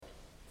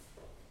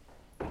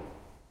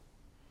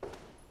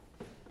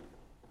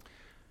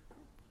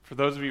For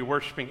those of you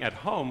worshiping at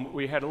home,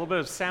 we had a little bit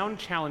of sound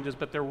challenges,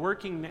 but they're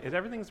working.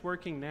 Everything's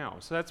working now.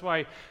 So that's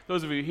why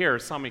those of you here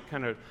saw me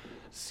kind of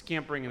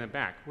scampering in the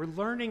back. We're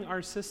learning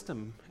our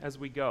system as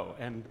we go,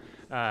 and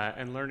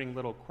learning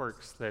little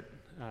quirks that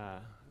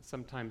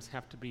sometimes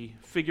have to be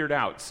figured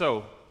out.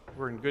 So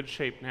we're in good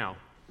shape now.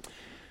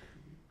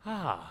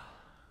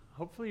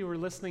 Hopefully you were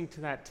listening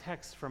to that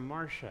text from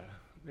Marcia.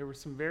 There were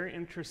some very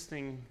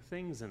interesting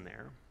things in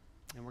there,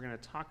 and we're going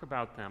to talk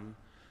about them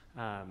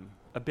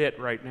a bit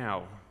right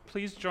now.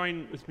 Please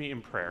join with me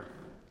in prayer.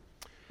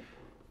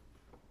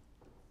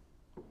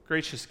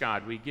 Gracious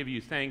God, we give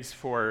you thanks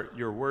for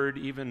your word,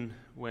 even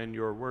when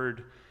your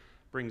word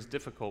brings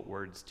difficult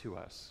words to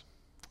us.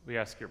 We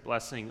ask your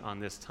blessing on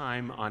this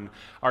time, on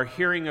our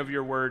hearing of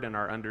your word and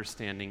our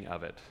understanding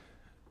of it.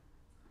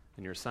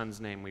 In your Son's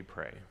name we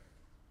pray.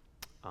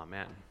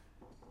 Amen.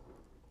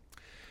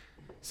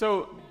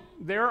 So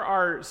there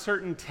are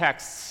certain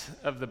texts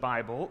of the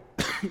Bible,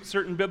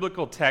 certain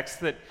biblical texts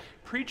that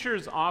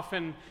preachers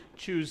often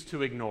choose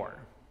to ignore.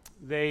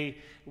 They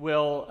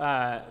will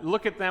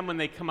look at them when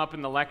they come up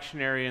in the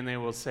lectionary, and they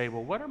will say,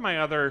 "Well, what are my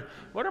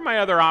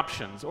other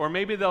options?" Or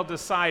maybe they'll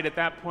decide at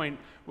that point,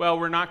 "Well,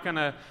 we're going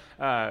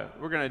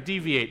to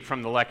deviate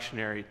from the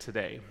lectionary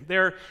today."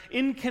 They're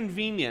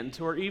inconvenient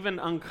or even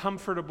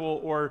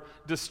uncomfortable or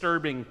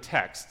disturbing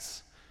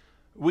texts.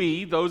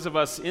 We, those of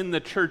us in the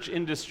church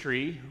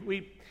industry,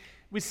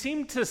 we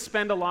seem to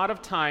spend a lot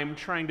of time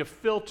trying to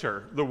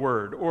filter the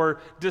word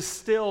or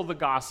distill the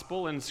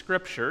gospel and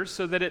scripture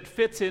so that it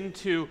fits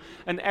into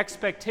an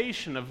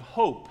expectation of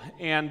hope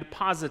and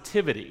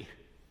positivity.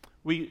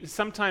 We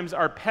sometimes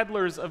are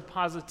peddlers of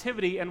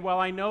positivity, and while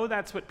I know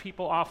that's what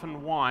people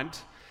often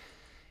want,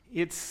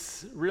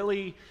 it's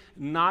really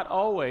not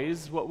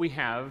always what we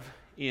have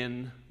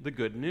in the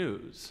good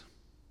news.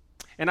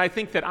 And I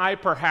think that I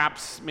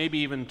perhaps, maybe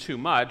even too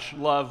much,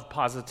 love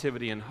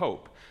positivity and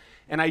hope.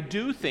 And I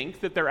do think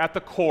that they're at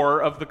the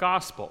core of the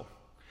gospel.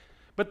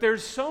 But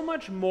there's so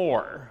much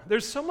more.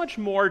 There's so much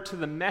more to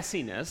the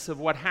messiness of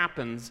what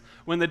happens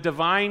when the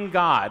divine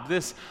God,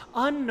 this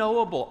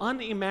unknowable,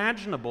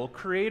 unimaginable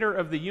creator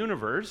of the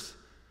universe,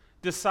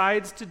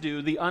 decides to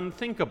do the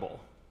unthinkable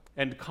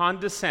and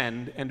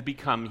condescend and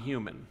become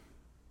human.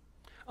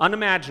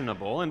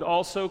 Unimaginable and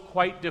also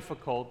quite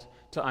difficult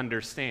to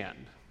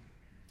understand.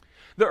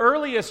 The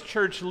earliest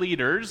church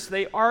leaders,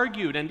 they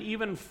argued and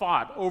even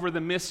fought over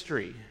the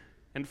mystery.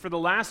 And for the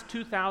last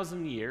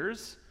 2,000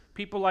 years,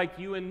 people like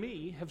you and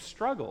me have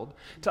struggled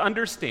to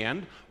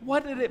understand,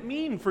 what did it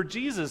mean for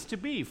Jesus to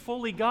be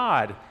fully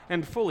God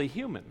and fully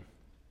human?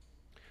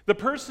 The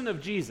person of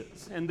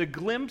Jesus and the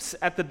glimpse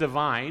at the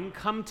divine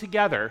come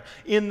together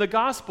in the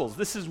Gospels.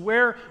 This is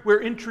where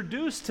we're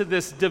introduced to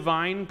this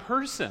divine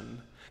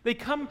person. They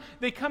come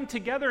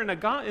together in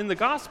the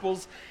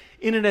Gospels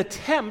in an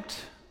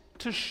attempt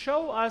to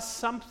show us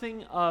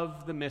something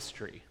of the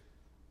mystery.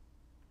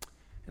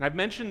 And I've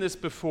mentioned this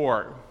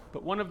before,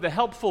 but one of the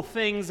helpful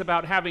things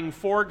about having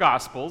 4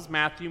 Gospels,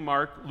 Matthew,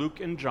 Mark, Luke,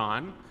 and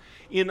John,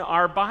 in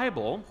our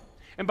Bible,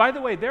 and by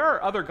the way, there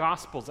are other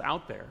Gospels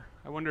out there.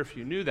 I wonder if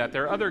you knew that.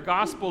 There are other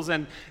Gospels,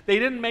 and they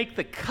didn't make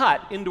the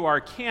cut into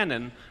our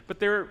canon, but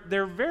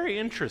they're very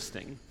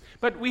interesting.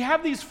 But we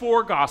have these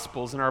 4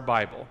 Gospels in our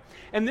Bible,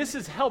 and this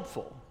is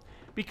helpful,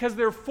 because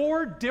there are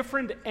 4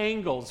 different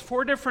angles,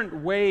 4 different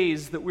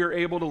ways that we're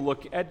able to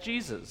look at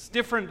Jesus.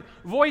 Different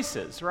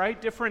voices,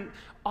 right? Different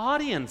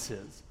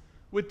audiences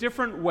with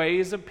different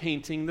ways of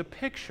painting the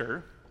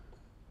picture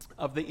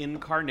of the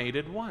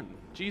incarnated one,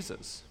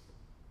 Jesus.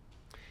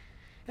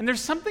 And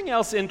there's something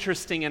else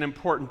interesting and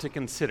important to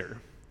consider.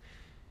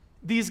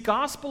 These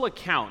gospel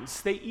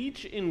accounts, they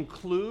each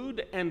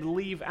include and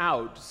leave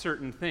out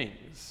certain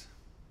things.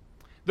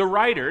 The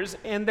writers,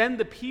 and then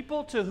the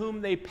people to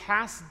whom they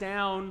passed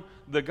down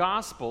the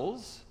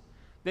Gospels,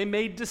 they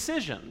made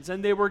decisions,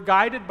 and they were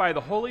guided by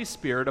the Holy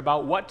Spirit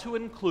about what to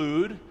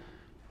include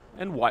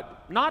and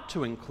what not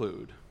to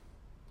include.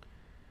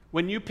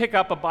 When you pick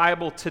up a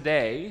Bible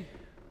today,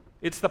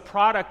 it's the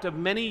product of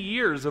many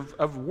years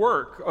of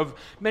work, of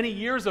many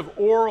years of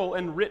oral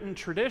and written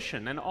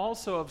tradition, and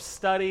also of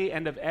study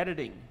and of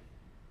editing.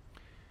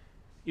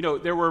 You know,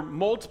 there were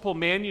multiple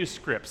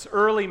manuscripts,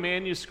 early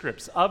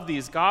manuscripts of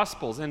these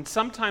Gospels, and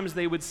sometimes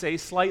they would say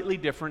slightly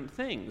different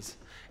things.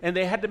 And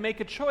they had to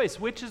make a choice.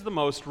 Which is the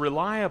most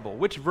reliable?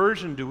 Which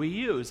version do we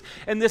use?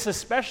 And this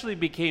especially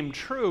became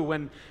true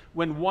when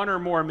one or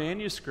more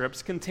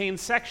manuscripts contain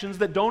sections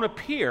that don't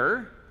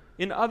appear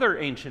in other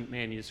ancient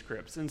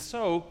manuscripts. And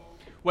so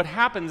what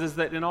happens is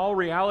that in all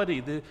reality,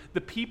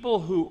 the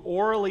people who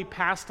orally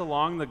passed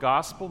along the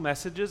gospel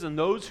messages and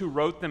those who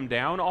wrote them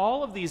down,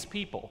 all of these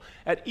people,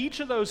 at each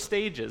of those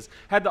stages,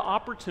 had the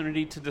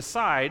opportunity to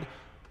decide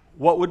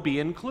what would be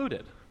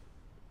included.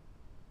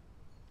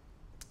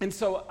 And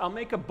so I'll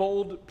make a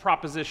bold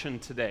proposition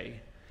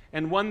today,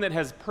 and one that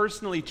has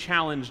personally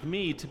challenged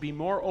me to be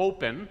more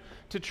open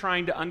to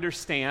trying to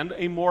understand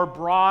a more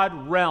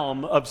broad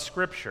realm of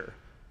Scripture.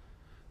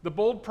 The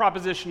bold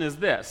proposition is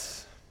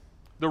this: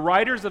 the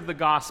writers of the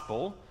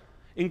gospel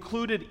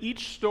included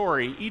each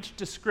story, each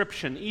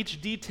description,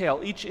 each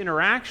detail, each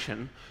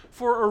interaction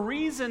for a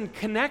reason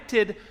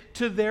connected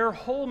to their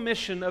whole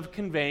mission of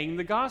conveying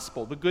the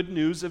gospel, the good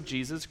news of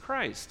Jesus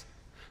Christ.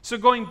 So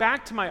going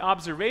back to my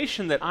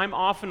observation that I'm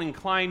often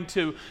inclined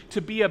to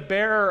be a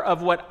bearer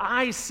of what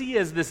I see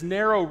as this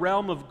narrow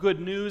realm of good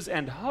news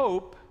and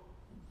hope,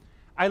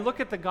 I look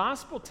at the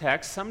gospel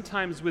text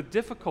sometimes with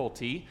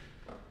difficulty,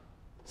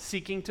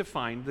 seeking to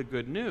find the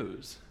good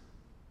news.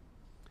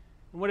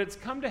 And what it's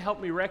come to help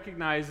me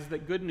recognize is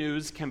that good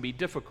news can be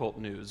difficult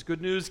news.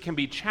 Good news can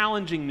be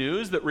challenging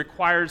news that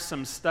requires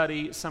some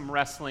study, some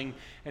wrestling,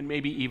 and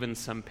maybe even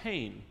some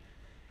pain.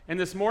 And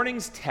this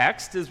morning's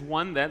text is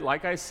one that,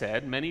 like I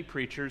said, many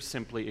preachers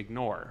simply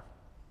ignore.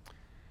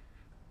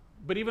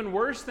 But even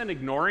worse than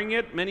ignoring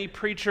it, many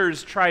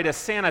preachers try to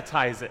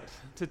sanitize it,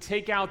 to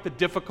take out the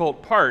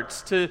difficult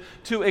parts,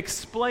 to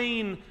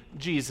explain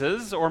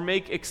Jesus or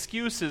make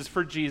excuses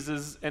for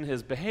Jesus and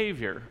his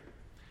behavior.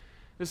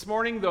 This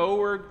morning, though,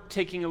 we're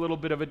taking a little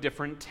bit of a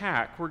different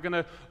tack. We're going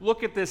to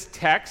look at this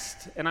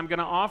text, and I'm going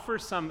to offer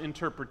some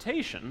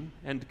interpretation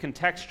and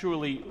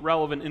contextually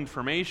relevant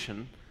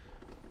information.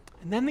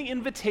 And then the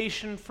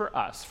invitation for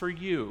us, for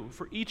you,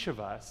 for each of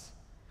us,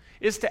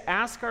 is to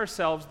ask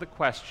ourselves the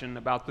question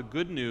about the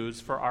good news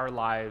for our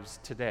lives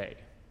today.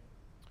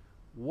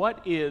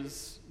 What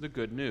is the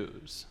good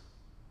news?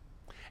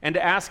 And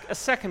to ask a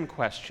second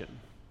question,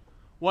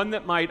 one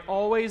that might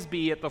always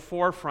be at the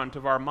forefront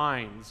of our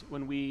minds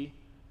when we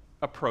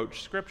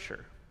approach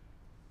Scripture.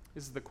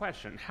 This is the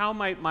question: how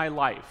might my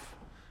life,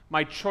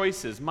 my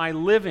choices, my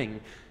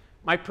living,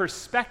 my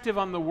perspective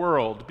on the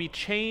world be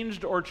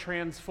changed or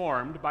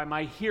transformed by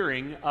my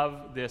hearing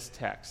of this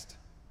text?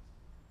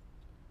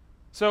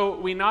 So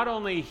we not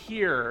only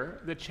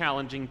hear the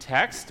challenging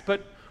text,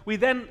 but we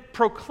then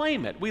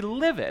proclaim it, we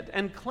live it,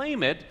 and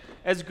claim it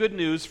as good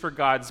news for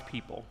God's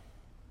people.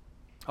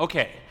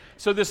 Okay,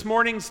 so this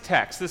morning's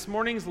text, this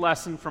morning's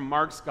lesson from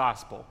Mark's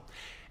Gospel,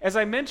 as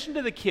I mentioned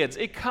to the kids,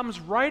 it comes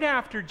right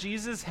after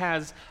Jesus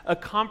has a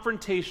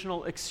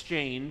confrontational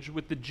exchange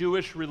with the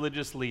Jewish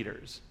religious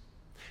leaders.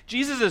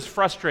 Jesus is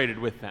frustrated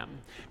with them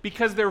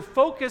because their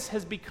focus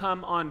has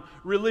become on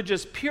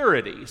religious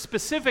purity,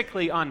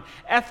 specifically on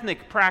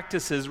ethnic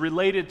practices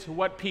related to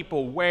what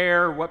people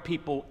wear, what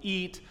people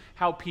eat,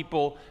 how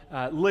people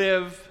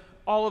live,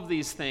 all of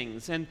these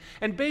things. And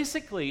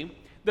basically,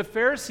 the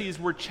Pharisees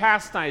were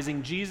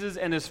chastising Jesus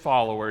and his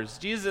followers,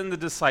 Jesus and the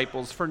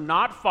disciples, for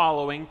not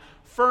following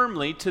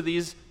firmly to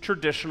these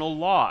traditional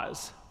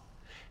laws.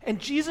 And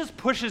Jesus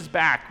pushes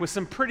back with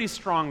some pretty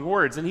strong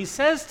words, and he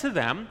says to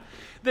them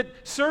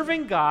that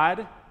serving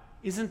God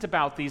isn't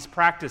about these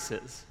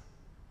practices.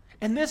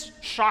 And this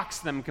shocks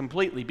them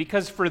completely,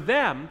 because for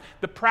them,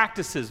 the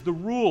practices, the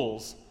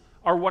rules,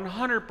 are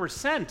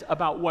 100%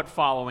 about what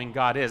following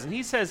God is. And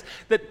he says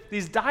that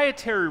these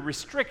dietary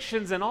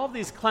restrictions and all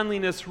these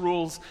cleanliness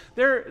rules,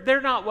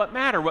 they're not what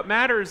matter. What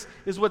matters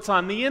is what's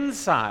on the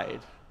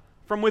inside,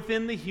 from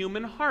within the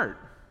human heart.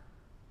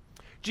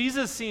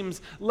 Jesus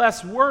seems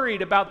less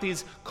worried about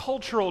these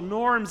cultural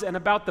norms and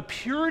about the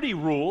purity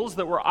rules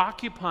that were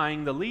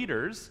occupying the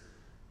leaders,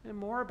 and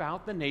more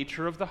about the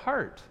nature of the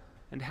heart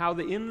and how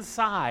the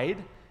inside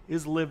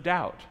is lived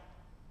out.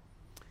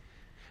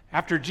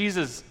 After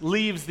Jesus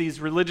leaves these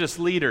religious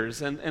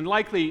leaders, and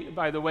likely,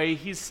 by the way,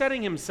 he's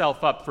setting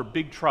himself up for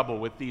big trouble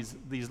with these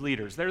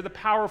leaders. They're the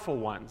powerful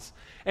ones.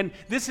 And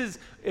this is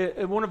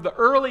one of the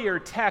earlier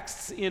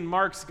texts in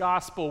Mark's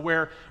gospel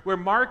where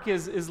Mark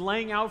is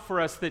laying out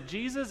for us that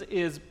Jesus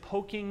is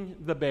poking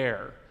the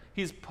bear.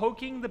 He's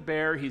poking the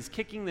bear, he's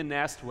kicking the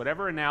nest,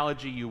 whatever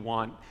analogy you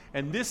want.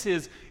 And this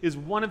is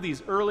one of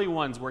these early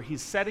ones where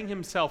he's setting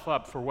himself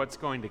up for what's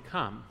going to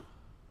come.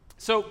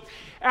 So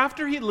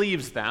after he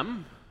leaves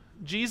them,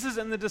 Jesus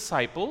and the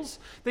disciples,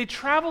 they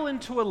travel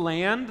into a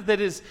land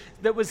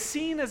that was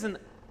seen as an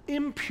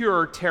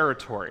impure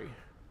territory.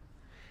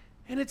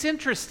 And it's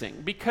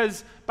interesting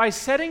because by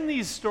setting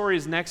these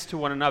stories next to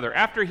one another,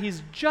 after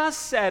he's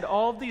just said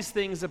all these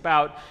things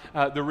about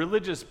the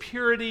religious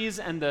purities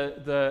and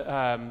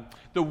the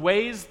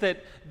ways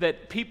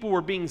that people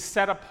were being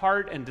set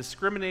apart and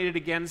discriminated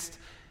against,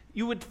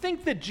 you would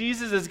think that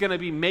Jesus is going to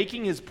be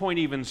making his point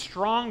even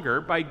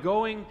stronger by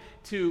going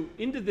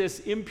into this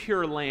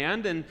impure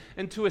land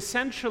and to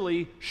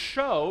essentially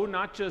show,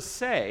 not just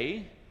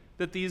say,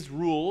 that these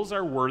rules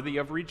are worthy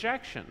of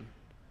rejection.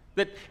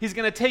 That he's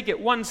going to take it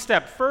one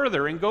step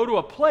further and go to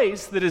a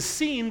place that is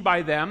seen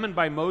by them and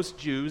by most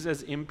Jews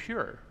as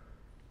impure.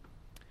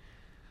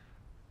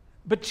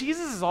 But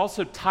Jesus is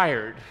also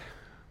tired.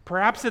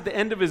 Perhaps at the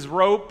end of his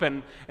rope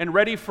and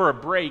ready for a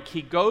break,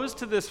 he goes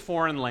to this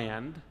foreign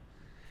land,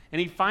 and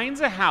he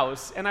finds a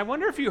house, and I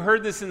wonder if you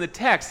heard this in the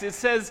text. It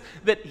says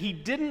that he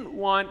didn't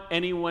want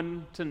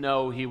anyone to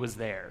know he was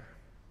there.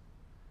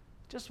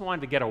 He just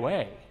wanted to get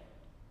away.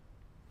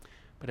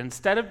 But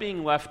instead of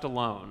being left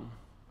alone,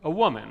 a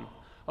woman,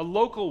 a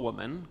local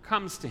woman,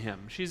 comes to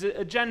him. She's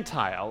a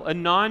Gentile, a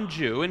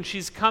non-Jew, and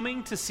she's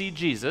coming to see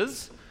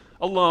Jesus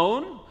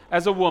alone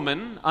as a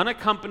woman,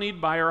 unaccompanied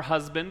by her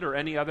husband or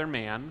any other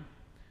man.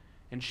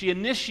 and she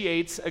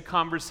initiates a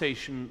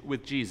conversation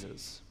with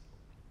Jesus.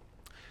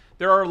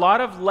 There are a lot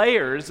of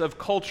layers of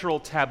cultural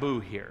taboo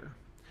here.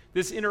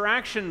 This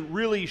interaction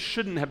really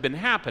shouldn't have been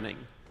happening.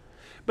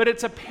 But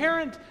it's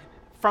apparent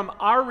from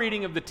our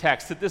reading of the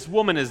text that this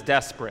woman is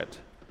desperate.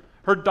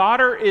 Her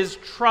daughter is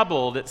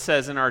troubled, it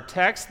says in our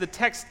text. The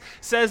text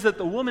says that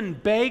the woman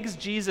begs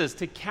Jesus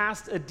to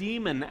cast a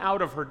demon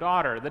out of her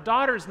daughter. The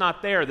daughter's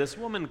not there. This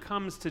woman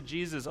comes to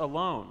Jesus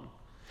alone.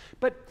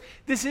 But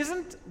this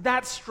isn't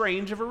that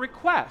strange of a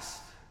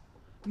request.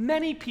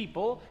 Many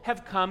people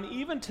have come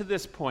even to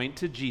this point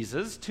to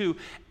Jesus to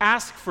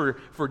ask for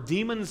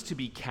demons to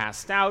be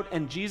cast out,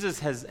 and Jesus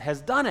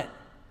has done it.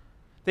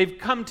 They've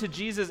come to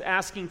Jesus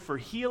asking for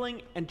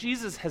healing, and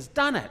Jesus has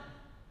done it.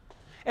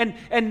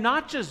 And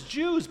not just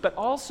Jews, but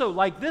also,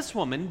 like this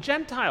woman,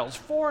 Gentiles,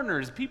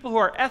 foreigners, people who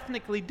are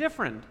ethnically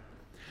different.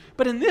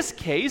 But in this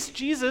case,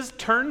 Jesus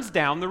turns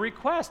down the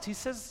request. He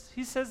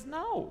says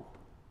no.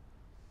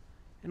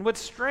 And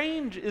what's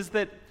strange is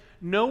that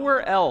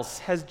nowhere else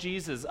has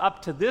Jesus,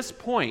 up to this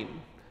point,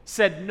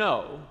 said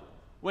no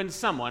when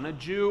someone, a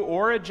Jew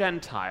or a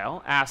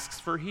Gentile, asks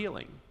for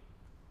healing.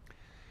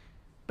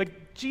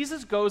 But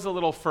Jesus goes a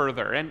little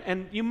further,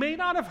 and you may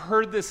not have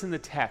heard this in the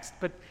text,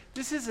 but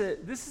this is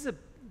a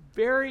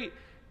very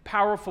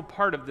powerful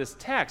part of this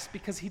text,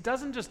 because he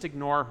doesn't just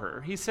ignore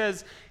her. He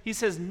says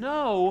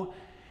no,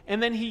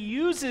 and then he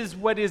uses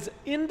what is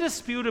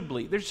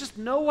indisputably, there's just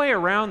no way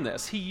around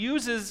this. He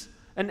uses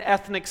an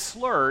ethnic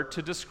slur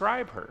to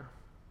describe her.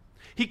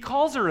 He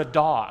calls her a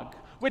dog,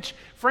 which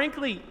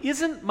frankly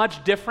isn't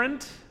much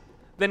different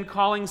than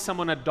calling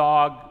someone a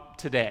dog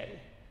today.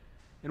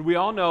 And we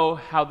all know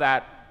how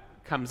that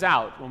comes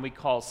out when we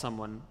call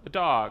someone a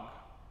dog.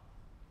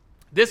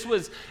 This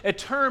was a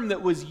term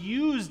that was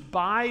used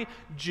by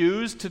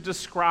Jews to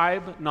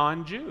describe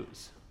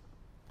non-Jews.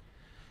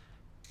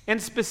 And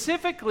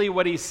specifically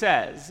what he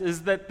says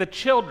is that the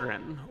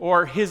children,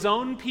 or his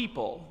own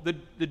people,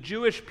 the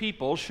Jewish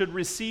people, should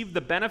receive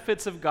the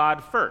benefits of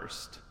God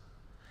first.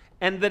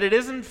 And that it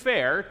isn't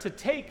fair to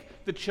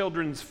take the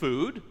children's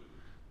food,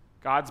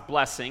 God's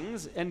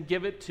blessings, and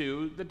give it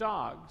to the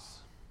dogs.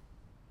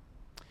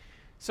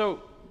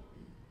 So,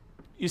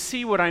 you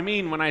see what I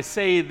mean when I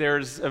say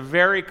there's a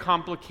very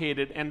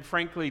complicated and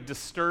frankly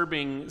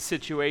disturbing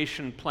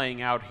situation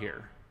playing out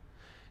here.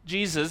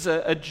 Jesus,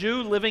 a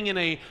Jew living in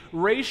a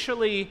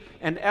racially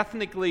and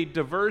ethnically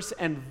diverse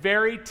and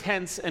very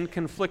tense and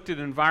conflicted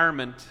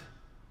environment,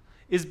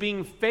 is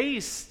being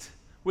faced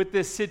with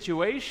this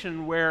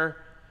situation where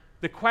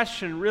the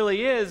question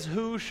really is,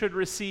 who should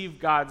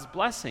receive God's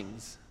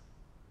blessings?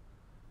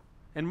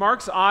 And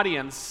Mark's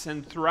audience,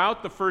 and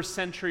throughout the first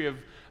century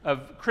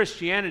of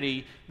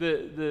Christianity,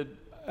 the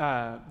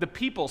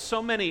people,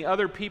 so many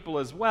other people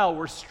as well,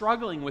 were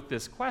struggling with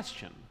this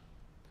question.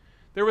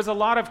 There was a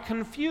lot of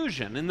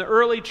confusion in the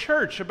early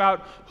church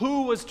about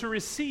who was to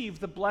receive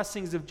the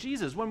blessings of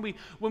Jesus. When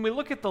we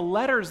look at the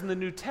letters in the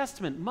New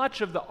Testament,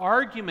 much of the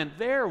argument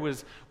there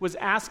was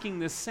asking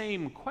the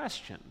same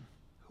question.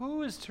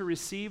 Who is to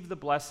receive the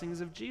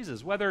blessings of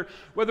Jesus? Whether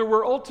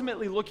we're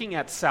ultimately looking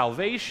at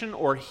salvation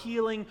or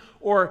healing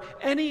or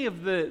any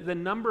of the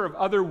number of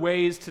other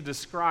ways to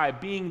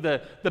describe being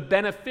the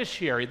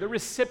beneficiary, the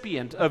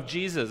recipient of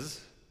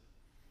Jesus,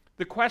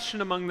 the question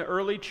among the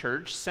early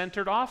church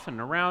centered often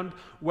around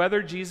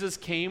whether Jesus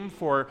came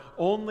for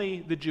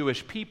only the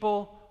Jewish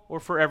people or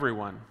for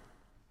everyone.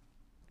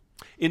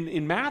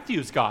 In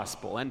Matthew's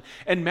gospel,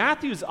 and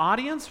Matthew's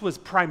audience was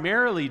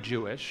primarily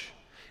Jewish,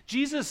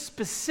 Jesus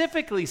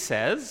specifically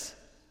says,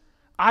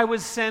 I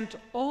was sent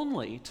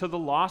only to the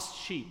lost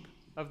sheep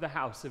of the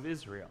house of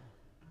Israel.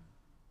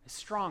 A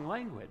strong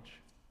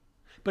language.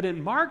 But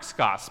in Mark's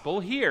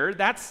gospel here,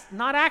 that's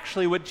not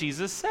actually what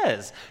Jesus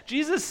says.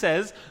 Jesus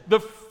says, the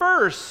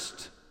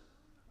first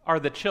are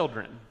the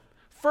children.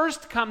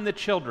 First come the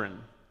children,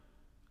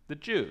 the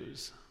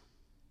Jews.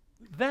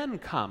 Then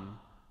come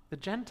the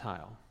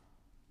Gentile.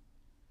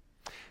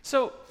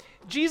 So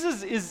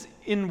Jesus is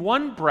in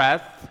one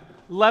breath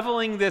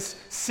leveling this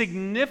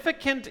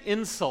significant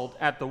insult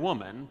at the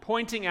woman,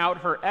 pointing out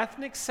her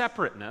ethnic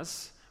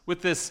separateness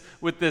with this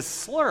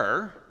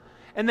slur,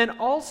 and then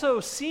also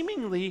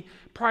seemingly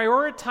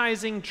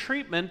prioritizing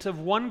treatment of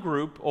one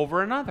group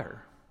over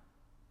another.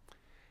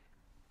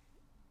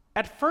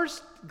 At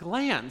first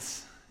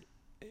glance,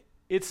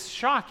 it's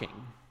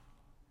shocking.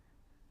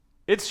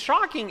 It's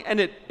shocking, and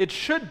it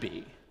should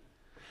be.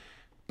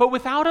 But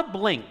without a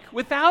blink,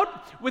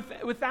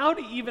 without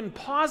even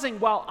pausing,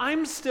 while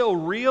I'm still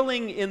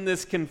reeling in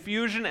this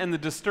confusion and the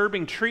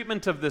disturbing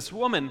treatment of this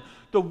woman,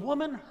 the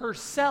woman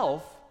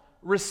herself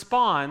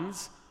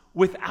responds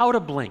without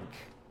a blink.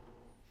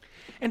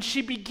 And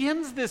she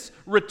begins this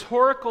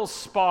rhetorical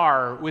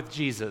spar with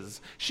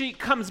Jesus. She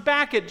comes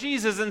back at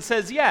Jesus and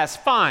says, yes,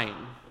 fine.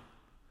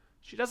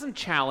 She doesn't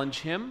challenge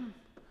him,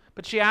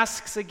 but she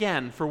asks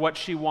again for what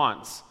she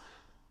wants.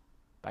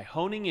 By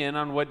honing in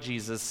on what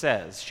Jesus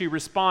says, she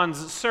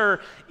responds, Sir,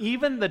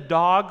 even the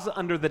dogs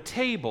under the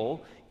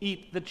table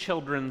eat the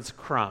children's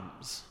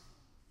crumbs.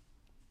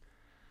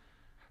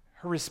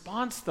 Her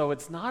response, though,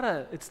 it's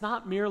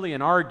not merely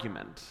an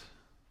argument.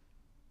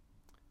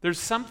 There's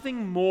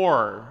something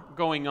more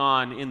going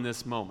on in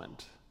this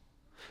moment.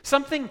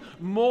 Something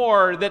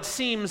more that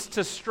seems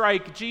to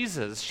strike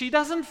Jesus. She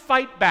doesn't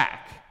fight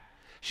back.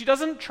 She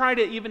doesn't try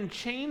to even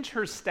change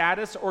her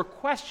status or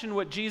question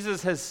what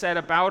Jesus has said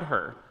about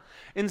her.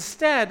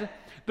 Instead,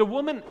 the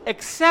woman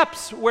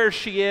accepts where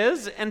she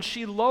is and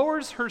she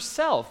lowers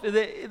herself.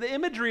 The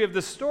imagery of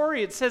the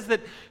story, it says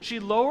that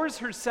she lowers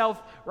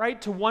herself right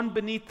to one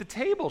beneath the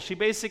table. She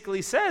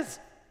basically says,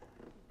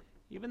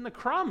 even the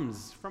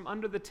crumbs from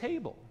under the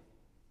table.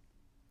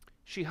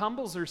 She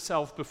humbles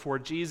herself before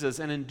Jesus,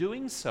 and in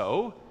doing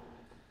so,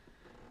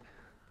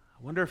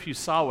 I wonder if you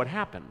saw what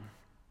happened.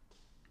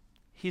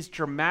 He's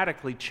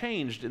dramatically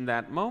changed in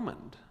that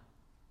moment.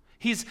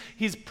 He's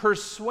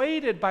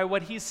persuaded by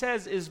what he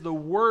says is the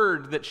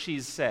word that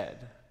she's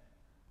said,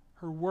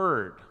 her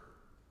word.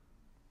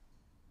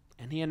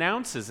 And he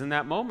announces in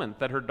that moment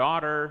that her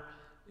daughter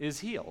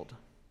is healed.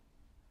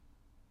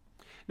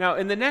 Now,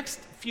 in the next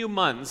few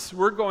months,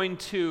 we're going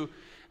to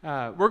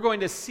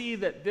see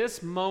that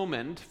this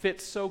moment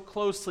fits so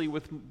closely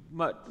with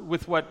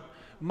what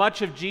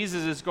much of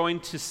Jesus is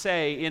going to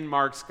say in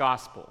Mark's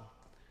gospel.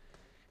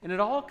 And it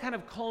all kind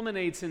of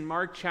culminates in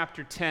Mark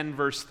chapter 10,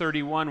 verse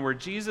 31, where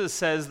Jesus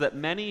says that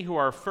many who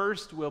are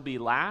first will be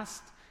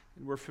last.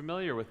 And we're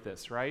familiar with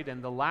this, right?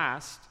 And the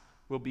last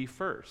will be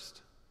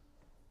first.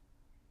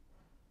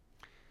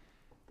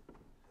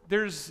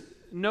 There's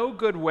no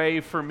good way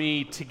for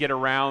me to get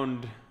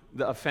around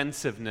the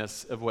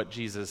offensiveness of what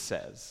Jesus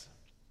says,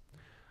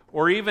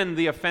 or even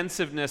the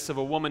offensiveness of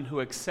a woman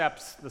who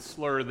accepts the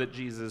slur that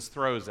Jesus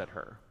throws at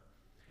her.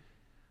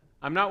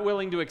 I'm not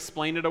willing to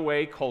explain it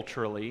away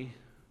culturally,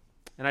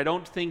 and I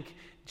don't think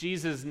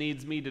Jesus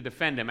needs me to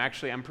defend him.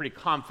 Actually, I'm pretty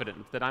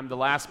confident that I'm the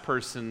last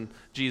person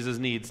Jesus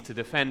needs to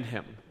defend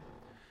him.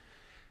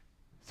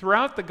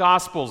 Throughout the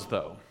Gospels,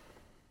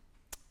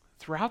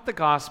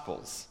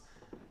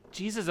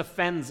 Jesus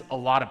offends a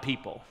lot of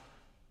people.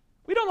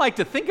 We don't like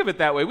to think of it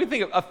that way. We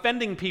think of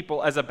offending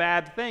people as a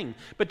bad thing.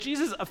 But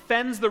Jesus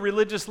offends the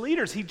religious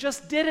leaders. He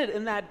just did it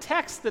in that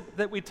text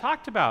that we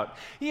talked about.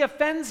 He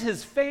offends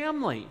his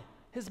family,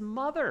 his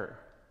mother.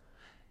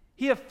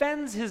 He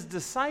offends his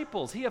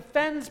disciples. He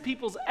offends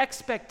people's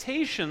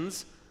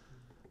expectations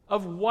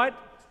of what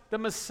the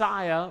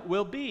Messiah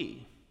will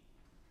be.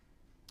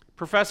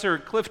 Professor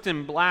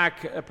Clifton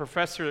Black, a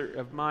professor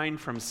of mine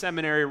from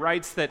seminary,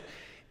 writes that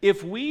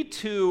if we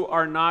too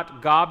are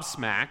not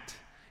gobsmacked,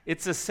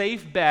 it's a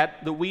safe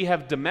bet that we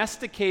have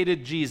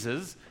domesticated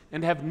Jesus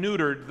and have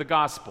neutered the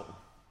gospel.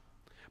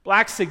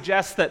 Black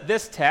suggests that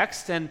this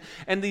text and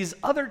these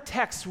other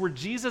texts where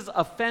Jesus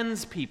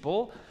offends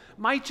people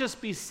might just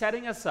be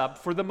setting us up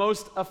for the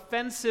most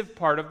offensive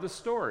part of the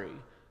story,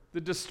 the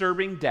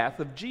disturbing death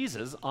of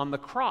Jesus on the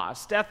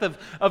cross, death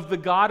of the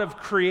God of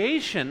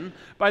creation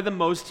by the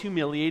most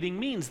humiliating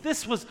means.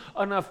 This was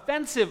an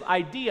offensive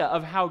idea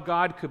of how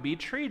God could be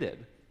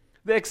treated.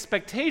 The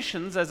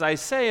expectations, as I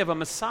say, of a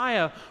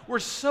Messiah were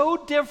so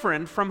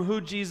different from who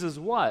Jesus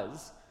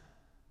was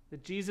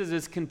that Jesus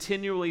is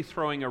continually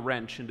throwing a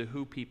wrench into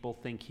who people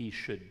think he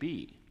should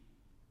be.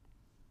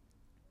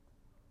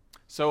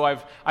 So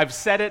I've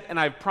said it and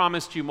I've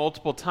promised you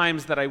multiple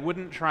times that I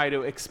wouldn't try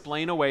to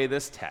explain away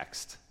this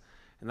text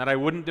and that I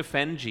wouldn't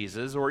defend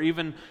Jesus or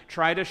even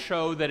try to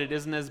show that it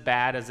isn't as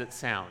bad as it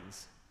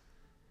sounds.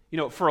 You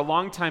know, for a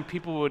long time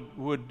people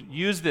would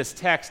use this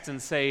text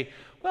and say,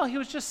 well, he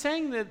was just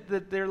saying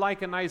that they're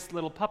like a nice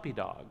little puppy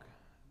dog.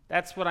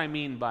 That's what I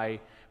mean by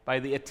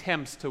the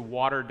attempts to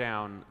water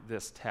down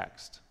this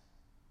text.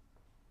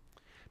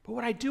 But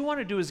what I do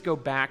want to do is go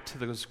back to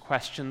those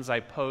questions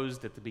I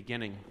posed at the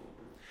beginning.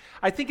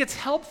 I think it's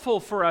helpful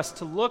for us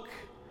to look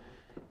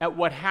at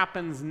what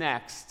happens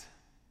next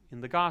in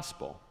the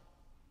gospel.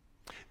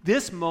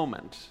 This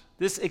moment,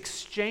 this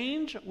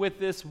exchange with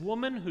this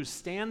woman who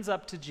stands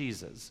up to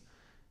Jesus,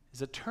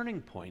 is a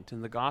turning point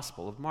in the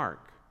Gospel of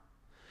Mark.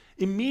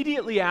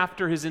 Immediately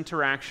after his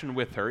interaction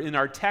with her, in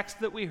our text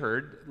that we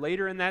heard,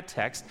 later in that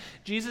text,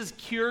 Jesus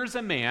cures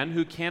a man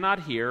who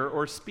cannot hear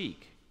or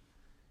speak.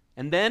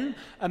 And then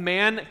a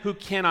man who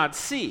cannot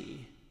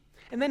see.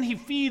 And then he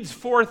feeds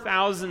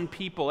 4,000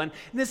 people. And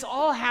this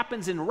all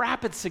happens in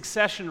rapid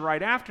succession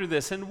right after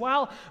this. And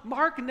while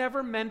Mark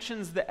never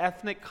mentions the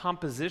ethnic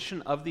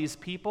composition of these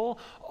people,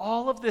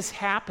 all of this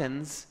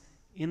happens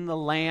in the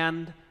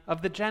land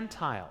of the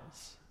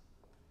Gentiles.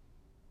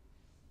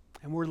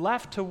 And we're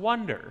left to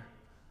wonder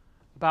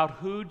about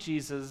who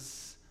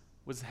Jesus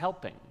was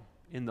helping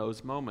in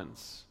those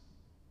moments.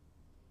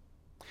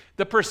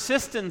 The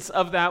persistence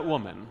of that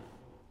woman,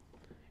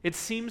 it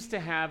seems to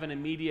have an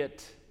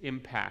immediate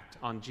impact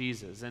on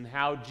Jesus and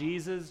how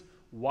Jesus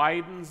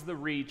widens the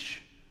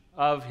reach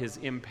of his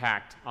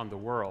impact on the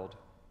world.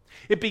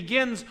 It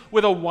begins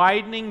with a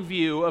widening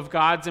view of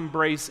God's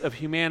embrace of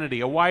humanity,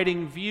 a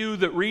widening view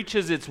that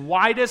reaches its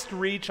widest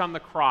reach on the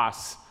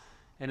cross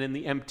and in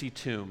the empty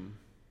tomb.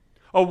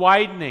 a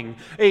widening,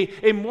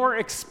 a more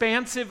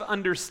expansive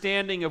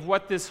understanding of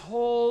what this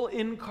whole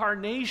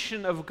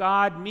incarnation of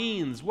God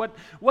means, what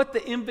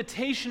the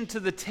invitation to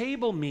the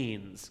table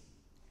means,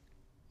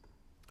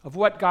 of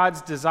what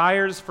God's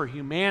desires for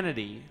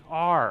humanity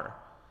are.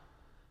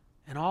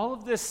 And all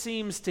of this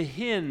seems to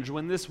hinge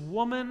when this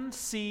woman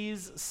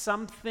sees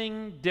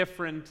something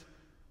different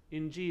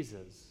in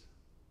Jesus.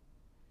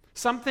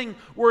 Something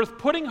worth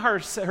putting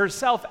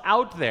herself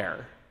out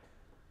there.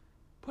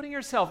 Putting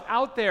herself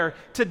out there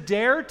to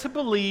dare to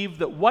believe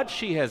that what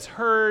she has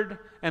heard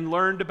and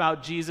learned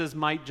about Jesus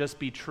might just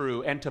be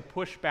true, and to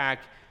push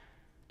back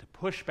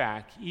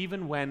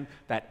even when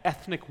that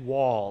ethnic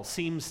wall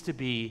seems to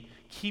be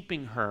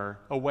keeping her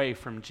away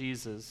from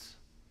Jesus.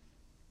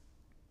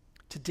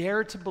 To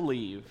dare to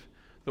believe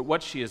that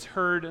what she has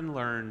heard and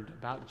learned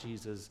about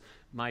Jesus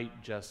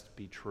might just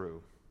be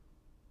true.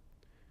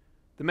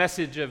 The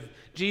message of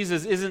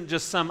Jesus isn't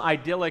just some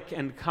idyllic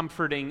and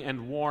comforting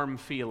and warm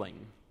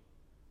feeling,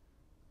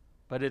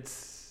 but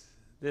it's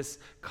this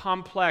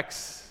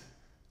complex,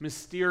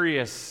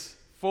 mysterious,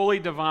 fully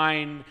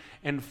divine,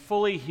 and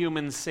fully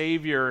human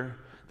Savior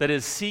that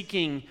is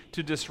seeking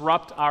to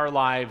disrupt our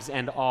lives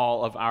and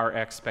all of our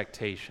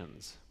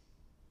expectations.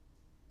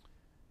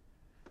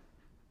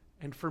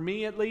 And for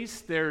me, at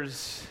least,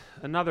 there's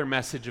another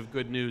message of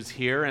good news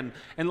here. And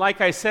like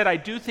I said, I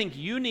do think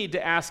you need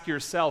to ask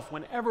yourself,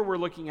 whenever we're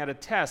looking at a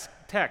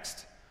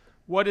text,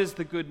 what is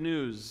the good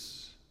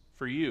news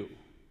for you?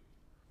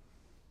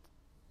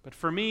 But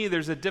for me,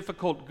 there's a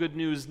difficult good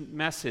news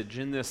message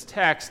in this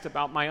text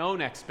about my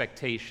own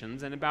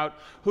expectations and about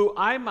who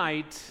I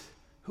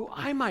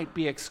might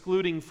be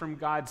excluding from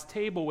God's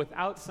table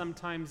without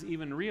sometimes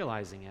even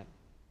realizing it.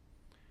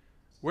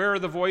 Where are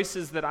the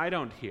voices that I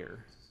don't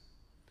hear?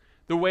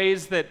 The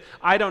ways that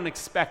I don't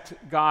expect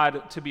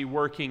God to be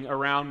working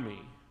around me?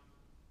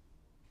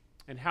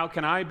 And how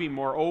can I be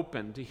more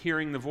open to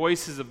hearing the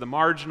voices of the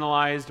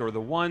marginalized or the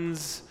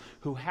ones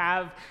who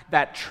have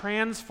that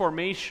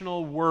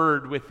transformational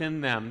word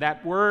within them,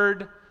 that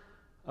word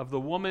of the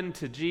woman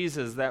to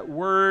Jesus, that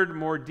word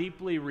more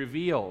deeply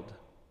revealed,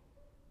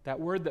 that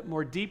word that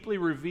more deeply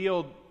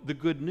revealed the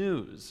good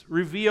news,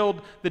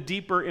 revealed the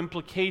deeper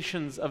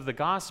implications of the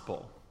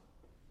gospel?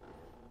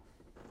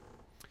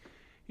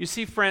 You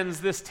see,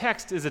 friends, this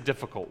text is a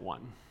difficult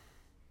one.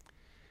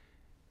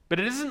 But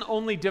it isn't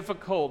only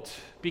difficult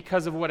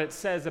because of what it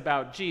says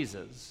about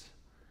Jesus.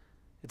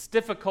 It's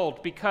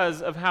difficult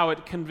because of how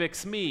it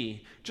convicts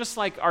me, just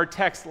like our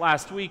text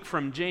last week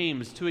from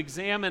James, to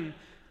examine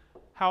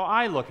how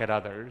I look at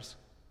others.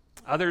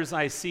 Others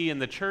I see in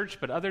the church,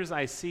 but others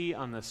I see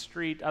on the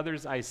street,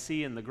 others I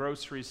see in the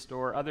grocery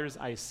store, others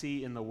I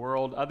see in the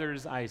world,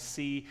 others I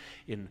see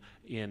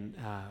in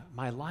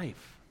my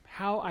life,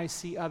 how I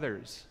see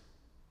others.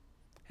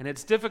 And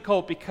it's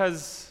difficult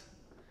because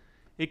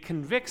it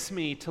convicts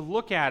me to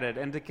look at it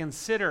and to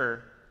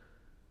consider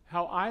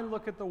how I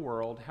look at the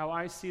world, how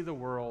I see the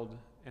world,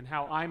 and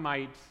how I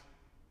might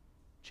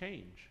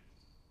change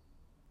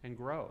and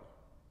grow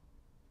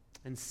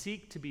and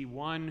seek to be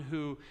one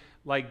who,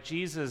 like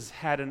Jesus,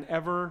 had an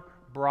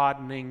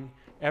ever-broadening,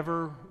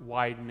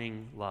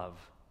 ever-widening love.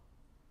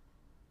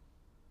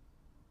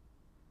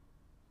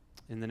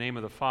 In the name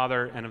of the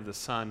Father, and of the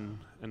Son,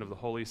 and of the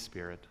Holy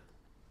Spirit.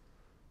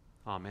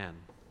 Amen.